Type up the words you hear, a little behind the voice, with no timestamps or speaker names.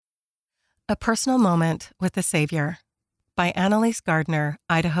A Personal Moment with the Savior by Annalise Gardner,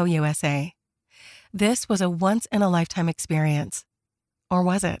 Idaho, USA. This was a once-in-a-lifetime experience. Or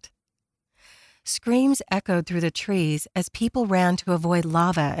was it? Screams echoed through the trees as people ran to avoid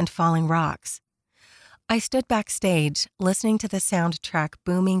lava and falling rocks. I stood backstage, listening to the soundtrack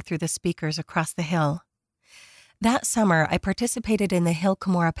booming through the speakers across the hill. That summer, I participated in the Hill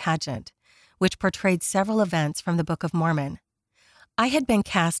Cumorah pageant, which portrayed several events from the Book of Mormon. I had been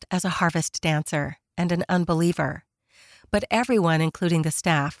cast as a harvest dancer and an unbeliever, but everyone, including the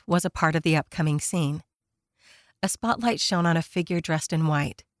staff, was a part of the upcoming scene. A spotlight shone on a figure dressed in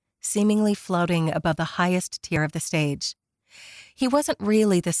white, seemingly floating above the highest tier of the stage. He wasn't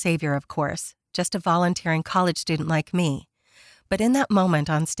really the Savior, of course, just a volunteering college student like me, but in that moment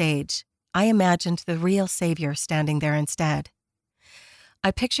on stage, I imagined the real Savior standing there instead.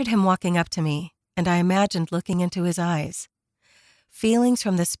 I pictured him walking up to me, and I imagined looking into his eyes. Feelings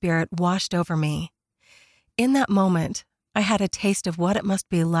from the Spirit washed over me. In that moment, I had a taste of what it must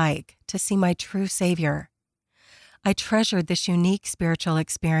be like to see my true Savior. I treasured this unique spiritual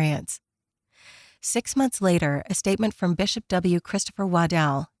experience. 6 months later, a statement from Bishop W. Christopher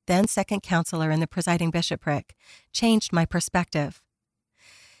Waddell, then second counselor in the presiding bishopric, changed my perspective.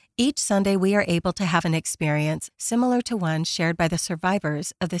 Each Sunday, we are able to have an experience similar to one shared by the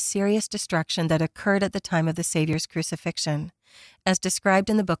survivors of the serious destruction that occurred at the time of the Savior's crucifixion, as described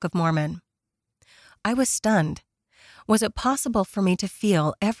in the Book of Mormon. I was stunned. Was it possible for me to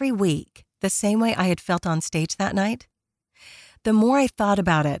feel every week the same way I had felt on stage that night? The more I thought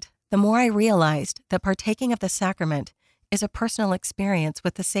about it, the more I realized that partaking of the sacrament is a personal experience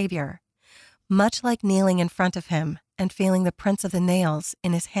with the Savior, much like kneeling in front of him and feeling the prints of the nails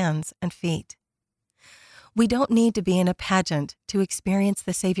in his hands and feet. We don't need to be in a pageant to experience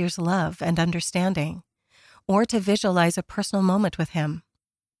the Savior's love and understanding, or to visualize a personal moment with him.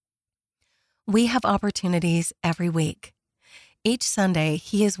 We have opportunities every week. Each Sunday,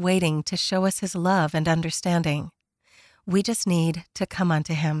 he is waiting to show us his love and understanding. We just need to come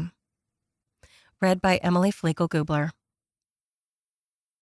unto him. Read by Emily Flegel-Gubler.